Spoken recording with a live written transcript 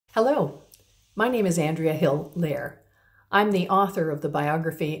Hello, my name is Adriana Hill-Lehr. I'm the author of the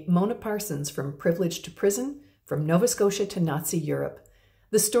biography Mona Parsons, From Privilege to Prison, From Nova Scotia to Nazi Europe,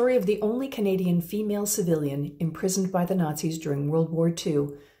 the story of the only Canadian female civilian imprisoned by the Nazis during World War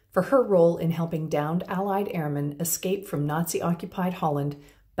II for her role in helping downed Allied Airmen escape from Nazi-occupied Holland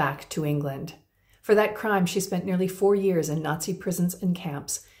back to England. For that crime, she spent nearly 4 years in Nazi prisons and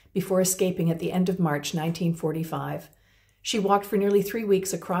camps before escaping at the end of March 1945. She walked for nearly 3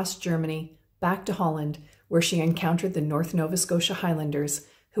 weeks across Germany, back to Holland, where she encountered the North Nova Scotia Highlanders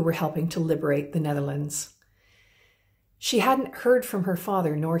who were helping to liberate the Netherlands. She hadn't heard from her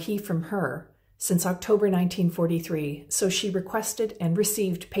father, nor he from her, since October 1943, so she requested and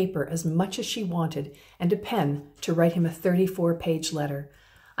received paper as much as she wanted and a pen to write him a 34-page letter.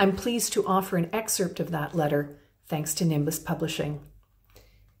 I'm pleased to offer an excerpt of that letter, thanks to Nimbus Publishing.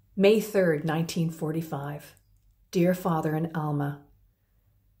 May 3rd, 1945. Dear Father and Alma,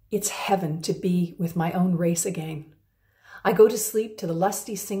 it's heaven to be with my own race again. I go to sleep to the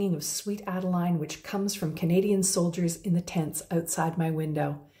lusty singing of Sweet Adeline, which comes from Canadian soldiers in the tents outside my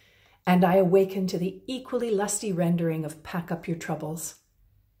window, and I awaken to the equally lusty rendering of Pack Up Your Troubles.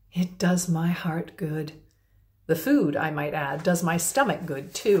 It does my heart good. The food, I might add, does my stomach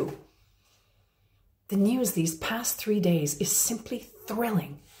good too. The news these past 3 days is simply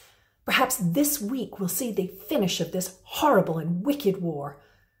thrilling. Perhaps this week we'll see the finish of this horrible and wicked war.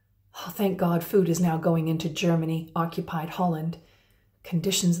 Oh, thank God food is now going into Germany, occupied Holland.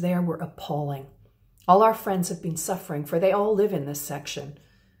 Conditions there were appalling. All our friends have been suffering, for they all live in this section.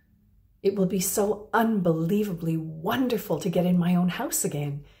 It will be so unbelievably wonderful to get in my own house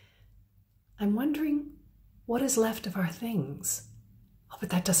again. I'm wondering what is left of our things. Oh,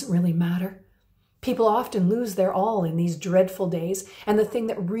 but that doesn't really matter. People often lose their all in these dreadful days, and the thing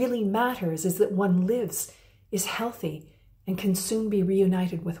that really matters is that one lives, is healthy, and can soon be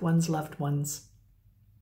reunited with one's loved ones.